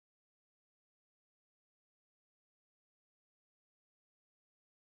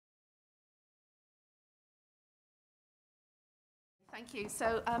Thank you.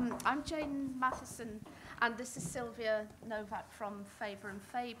 So I'm Jane Matheson, and this is Sylvia Novak from Faber and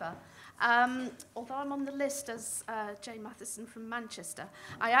Faber. Although I'm on the list as Jane Matheson from Manchester,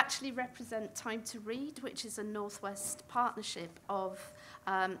 I actually represent Time to Read, which is a Northwest partnership of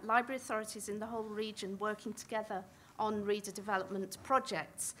library authorities in the whole region working together on reader development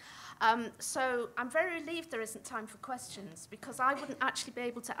projects. So I'm very relieved there isn't time for questions, because I wouldn't actually be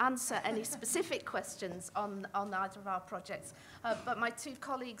able to answer any specific questions on either of our projects. But my two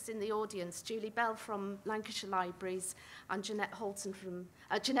colleagues in the audience, Julie Bell from Lancashire Libraries and Jeanette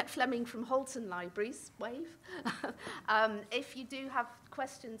Fleming from Halton Libraries, wave. If you do have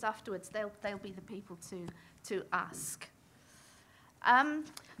questions afterwards, they'll be the people to ask.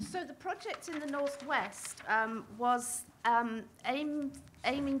 So the project in the Northwest was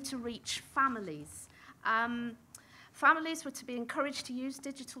aiming to reach families. Families were to be encouraged to use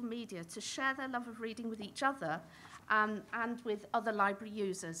digital media to share their love of reading with each other and with other library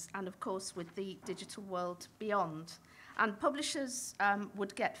users, and of course with the digital world beyond. And publishers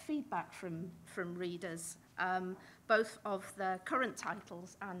would get feedback from readers, both of their current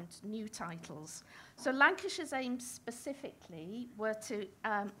titles and new titles. So Lancashire's aims specifically were to,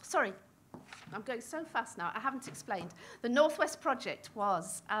 sorry, I'm going so fast now, I haven't explained. The Northwest project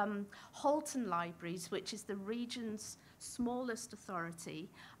was Halton Libraries, which is the region's smallest authority,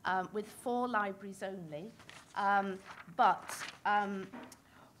 with 4 libraries only, but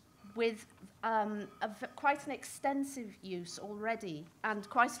with quite an extensive use already and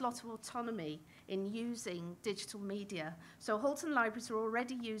quite a lot of autonomy in using digital media. So Halton Libraries were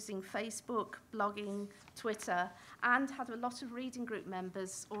already using Facebook, blogging, Twitter, and had a lot of reading group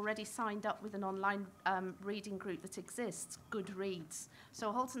members already signed up with an online reading group that exists, Goodreads.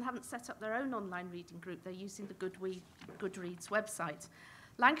 So Halton haven't set up their own online reading group, they're using the Goodreads website.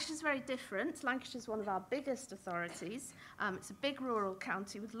 Lancashire is very different. Lancashire is one of our biggest authorities. It's a big rural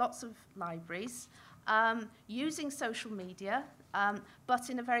county with lots of libraries, using social media, but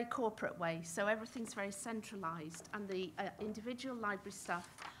in a very corporate way. So everything's very centralised, and the individual library staff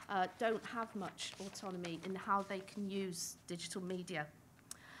don't have much autonomy in how they can use digital media.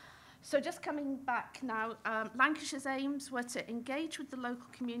 So just coming back now, Lancashire's aims were to engage with the local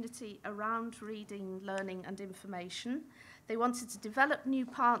community around reading, learning and information. They wanted to develop new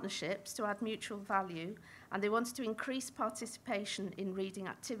partnerships to add mutual value, and they wanted to increase participation in reading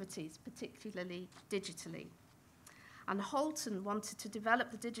activities, particularly digitally. And Halton wanted to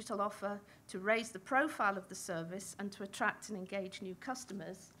develop the digital offer to raise the profile of the service and to attract and engage new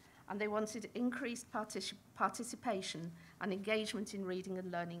customers, and they wanted increased participation and engagement in reading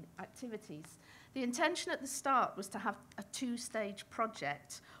and learning activities. The intention at the start was to have a 2-stage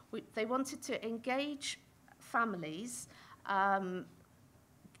project. They wanted to engage families,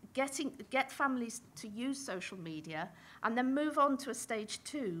 get families to use social media, and then move on to a stage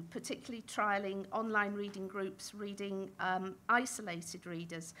 2, particularly trialling online reading groups, reading isolated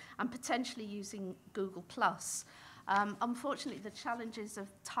readers, and potentially using Google+. Unfortunately, the challenges of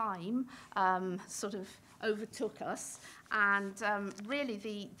time sort of overtook us, and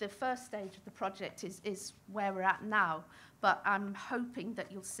really the first stage of the project is where we're at now, but I'm hoping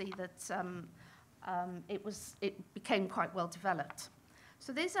that you'll see that it became quite well developed.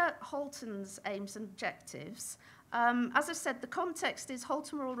 So these are Halton's aims and objectives. As I said, the context is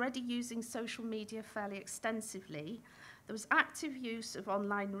Halton were already using social media fairly extensively. There was active use of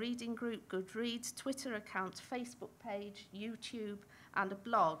online reading group, Goodreads, Twitter account, Facebook page, YouTube, and a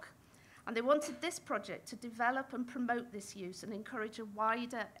blog. And they wanted this project to develop and promote this use and encourage a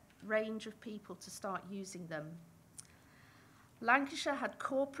wider range of people to start using them. Lancashire had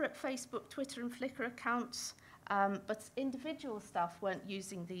corporate Facebook, Twitter, and Flickr accounts, but individual staff weren't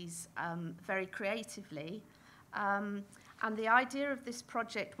using these very creatively. And the idea of this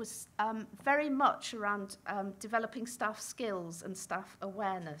project was very much around developing staff skills and staff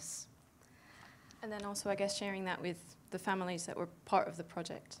awareness. And then also, I guess, sharing that with the families that were part of the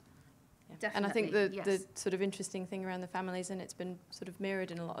project. Yeah. Definitely, and I think the sort of interesting thing around the families, and it's been sort of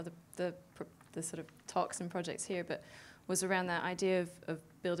mirrored in a lot of the sort of talks and projects here, but was around that idea of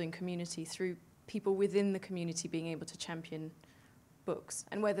building community through people within the community being able to champion books,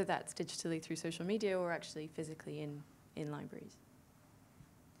 and whether that's digitally through social media or actually physically in libraries.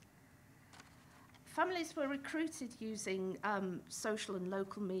 Families were recruited using social and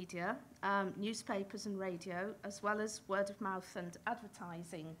local media, newspapers and radio, as well as word of mouth and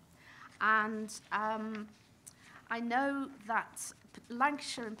advertising. And I know that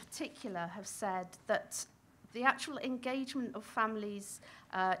Lancashire in particular have said that the actual engagement of families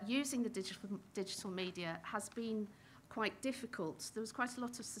using the digital media has been quite difficult. There was quite a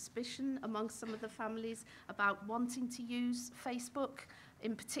lot of suspicion among some of the families about wanting to use Facebook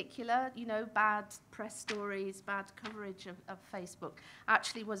in particular. You know, bad press stories, bad coverage of Facebook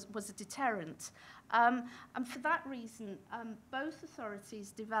actually was a deterrent. And for that reason, both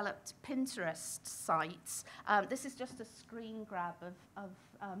authorities developed Pinterest sites. This is just a screen grab of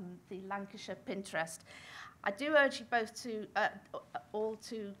the Lancashire Pinterest. I do urge you both to all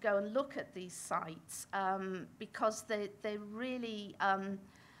to go and look at these sites because they're really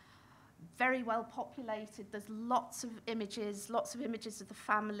very well populated. There's lots of images of the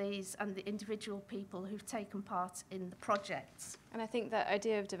families and the individual people who've taken part in the projects. And I think that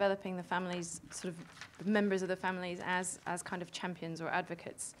idea of developing the families, sort of the members of the families as kind of champions or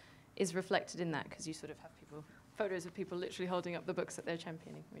advocates, is reflected in that, because you sort of have photos of people literally holding up the books that they're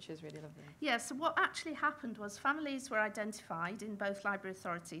championing, which is really lovely. Yeah, so what actually happened was families were identified in both library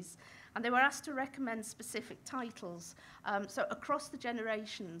authorities, and they were asked to recommend specific titles, so across the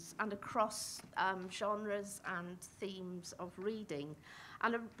generations and across genres and themes of reading.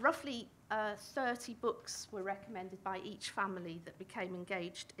 And roughly 30 books were recommended by each family that became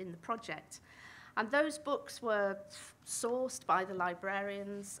engaged in the project. And those books were sourced by the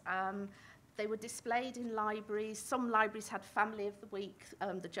librarians. They were displayed in libraries. Some libraries had Family of the Week.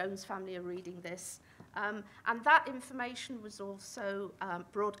 The Jones family are reading this. And that information was also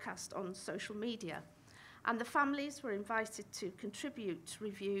broadcast on social media. And the families were invited to contribute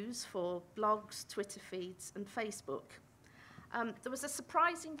reviews for blogs, Twitter feeds, and Facebook. There was a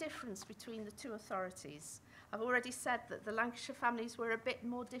surprising difference between the two authorities. I've already said that the Lancashire families were a bit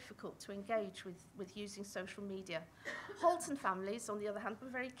more difficult to engage with using social media. Halton families, on the other hand, were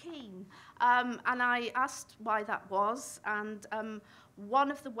very keen. And I asked why that was, and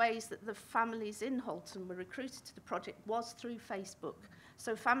one of the ways that the families in Halton were recruited to the project was through Facebook.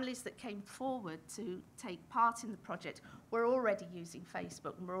 So families that came forward to take part in the project were already using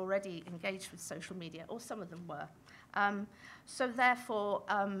Facebook and were already engaged with social media, or some of them were. So therefore,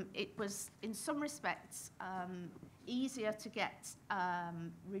 it was, in some respects, easier to get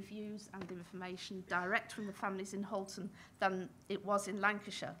reviews and information direct from the families in Halton than it was in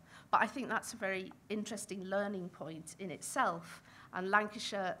Lancashire. But I think that's a very interesting learning point in itself. And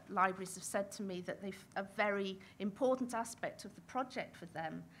Lancashire libraries have said to me that a very important aspect of the project for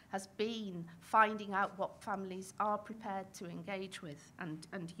them has been finding out what families are prepared to engage with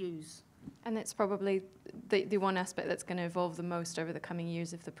and use. And it's probably the one aspect that's going to evolve the most over the coming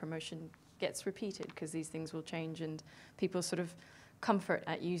years if the promotion gets repeated, because these things will change and people's sort of comfort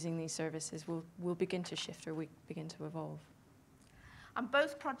at using these services will begin to shift or begin to evolve. And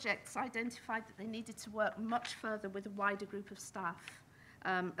both projects identified that they needed to work much further with a wider group of staff,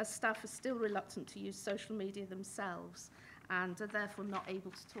 as staff are still reluctant to use social media themselves and are therefore not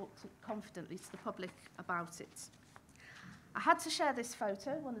able to talk confidently to the public about it. I had to share this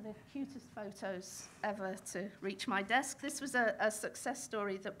photo, one of the cutest photos ever to reach my desk. This was a success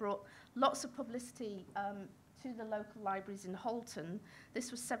story that brought lots of publicity to the local libraries in Halton.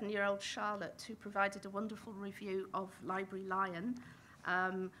 This was 7-year-old Charlotte, who provided a wonderful review of Library Lion,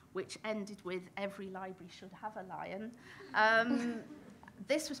 which ended with "Every library should have a lion."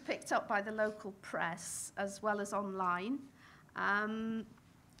 This was picked up by the local press as well as online.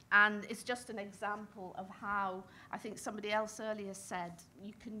 And it's just an example of how, I think somebody else earlier said,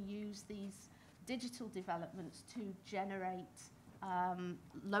 you can use these digital developments to generate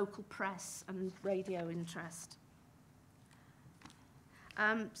local press and radio interest.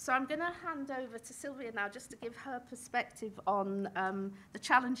 So I'm going to hand over to Sylvia now just to give her perspective on the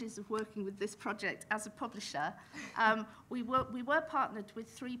challenges of working with this project as a publisher. We were partnered with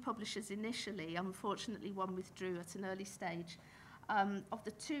 3 publishers initially. Unfortunately, one withdrew at an early stage. Of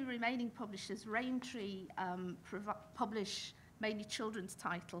the 2 remaining publishers, Raintree publish mainly children's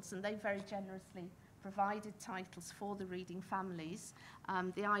titles, and they very generously provided titles for the reading families.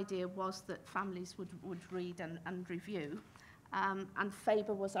 The idea was that families would read and review. And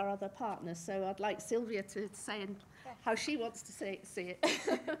Faber was our other partner, so I'd like Sylvia to say how she wants to see it.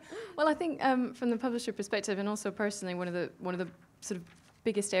 Well, I think from the publisher perspective, and also personally, one of the sort of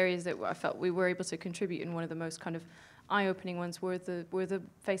biggest areas that I felt we were able to contribute, and one of the most kind of eye-opening ones were the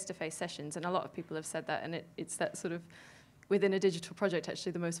face-to-face sessions, and a lot of people have said that, and it's that sort of within a digital project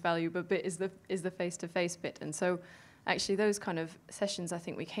actually the most valuable bit is the face-to-face bit. And so actually those kind of sessions, I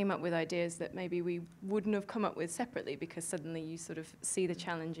think we came up with ideas that maybe we wouldn't have come up with separately, because suddenly you sort of see the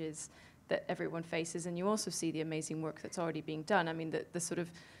challenges that everyone faces, and you also see the amazing work that's already being done. I mean, the sort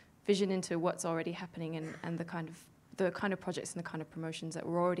of vision into what's already happening and the kind of projects and the kind of promotions that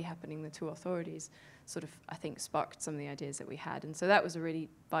were already happening in the 2 authorities sort of, I think, sparked some of the ideas that we had. And so that was a really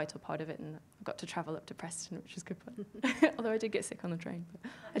vital part of it. And I got to travel up to Preston, which was good fun. Although I did get sick on the train,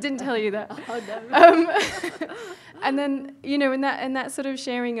 but I didn't tell you that. Oh, no. And then, you know, in that sort of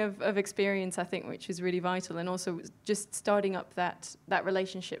sharing of experience, I think, which is really vital, and also just starting up that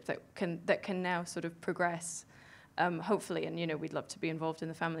relationship that can now sort of progress, hopefully. And, you know, we'd love to be involved in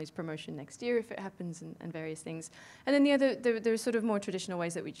the family's promotion next year if it happens, and various things. And then there's sort of more traditional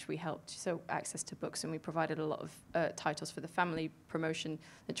ways that which we helped. So access to books, and we provided a lot of titles for the family promotion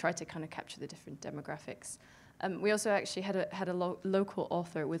that tried to kind of capture the different demographics. We also actually had a local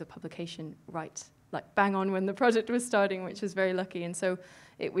author with a publication right, like bang on when the project was starting, which was very lucky. And so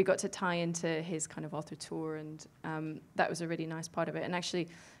we got to tie into his kind of author tour, and that was a really nice part of it. And actually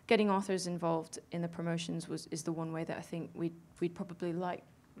getting authors involved in the promotions is the one way that I think we'd probably like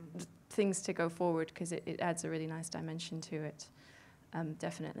things to go forward, because it adds a really nice dimension to it,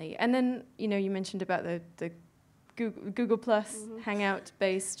 definitely. And then, you know, you mentioned about the Google Plus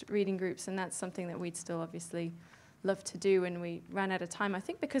Hangout-based reading groups, and that's something that we'd still obviously love to do, and we ran out of time. I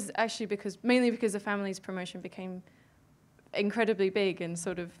think mainly because the family's promotion became incredibly big and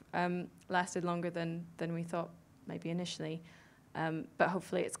sort of lasted longer than we thought maybe initially. But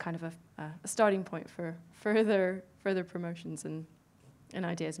hopefully it's kind of a starting point for further promotions and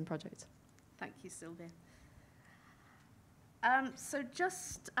ideas and projects. Thank you, Sylvia. So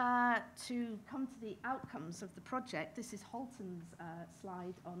just to come to the outcomes of the project, this is Halton's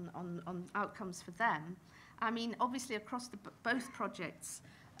slide on outcomes for them. I mean, obviously across both projects,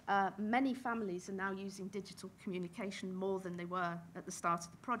 many families are now using digital communication more than they were at the start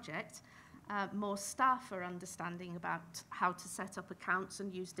of the project. More staff are understanding about how to set up accounts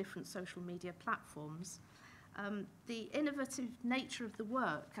and use different social media platforms. The innovative nature of the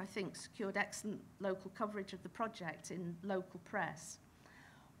work, I think, secured excellent local coverage of the project in local press.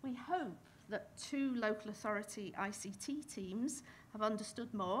 We hope that 2 local authority ICT teams have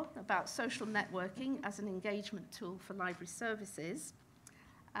understood more about social networking as an engagement tool for library services.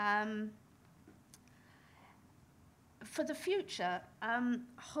 For the future,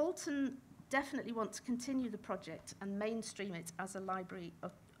 Halton definitely want to continue the project and mainstream it as a library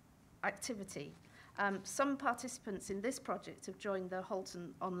activity. Some participants in this project have joined the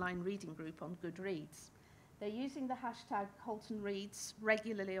Halton online reading group on Goodreads. They're using the hashtag Halton Reads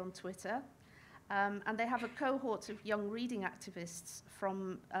regularly on Twitter, and they have a cohort of young reading activists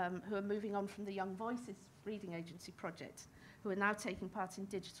who are moving on from the Young Voices reading agency project, who are now taking part in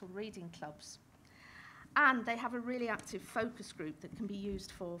digital reading clubs. And they have a really active focus group that can be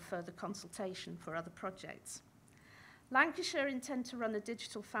used for further consultation for other projects. Lancashire intend to run a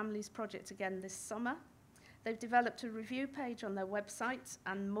digital families project again this summer. They've developed a review page on their website,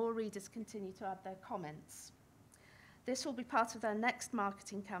 and more readers continue to add their comments. This will be part of their next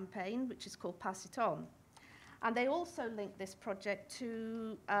marketing campaign, which is called Pass It On. And they also linked this project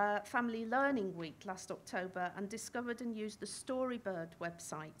to Family Learning Week last October and discovered and used the Storybird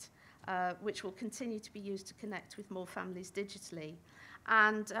website, which will continue to be used to connect with more families digitally.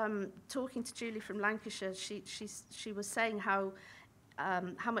 And talking to Julie from Lancashire, she was saying how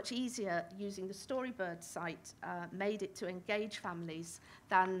much easier using the Storybird site made it to engage families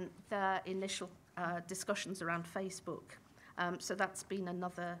than the initial discussions around Facebook. So that's been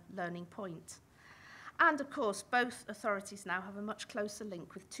another learning point. And of course, both authorities now have a much closer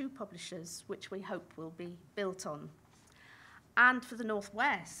link with 2 publishers, which we hope will be built on. And for the North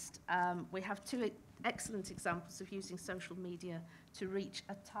West, we have 2 excellent examples of using social media to reach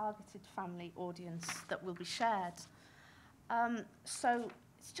a targeted family audience that will be shared. So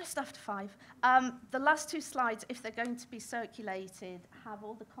it's just after 5. The last 2 slides, if they're going to be circulated, have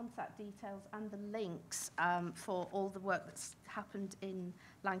all the contact details and the links for all the work that's happened in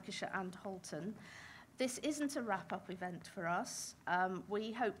Lancashire and Halton. This isn't a wrap-up event for us.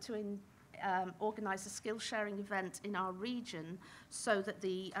 We hope to organise a skill-sharing event in our region so that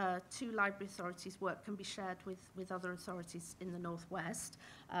the 2 library authorities' work can be shared with other authorities in the North West.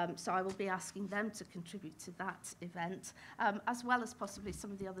 So I will be asking them to contribute to that event, as well as possibly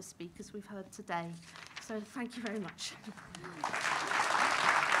some of the other speakers we've heard today. So thank you very much.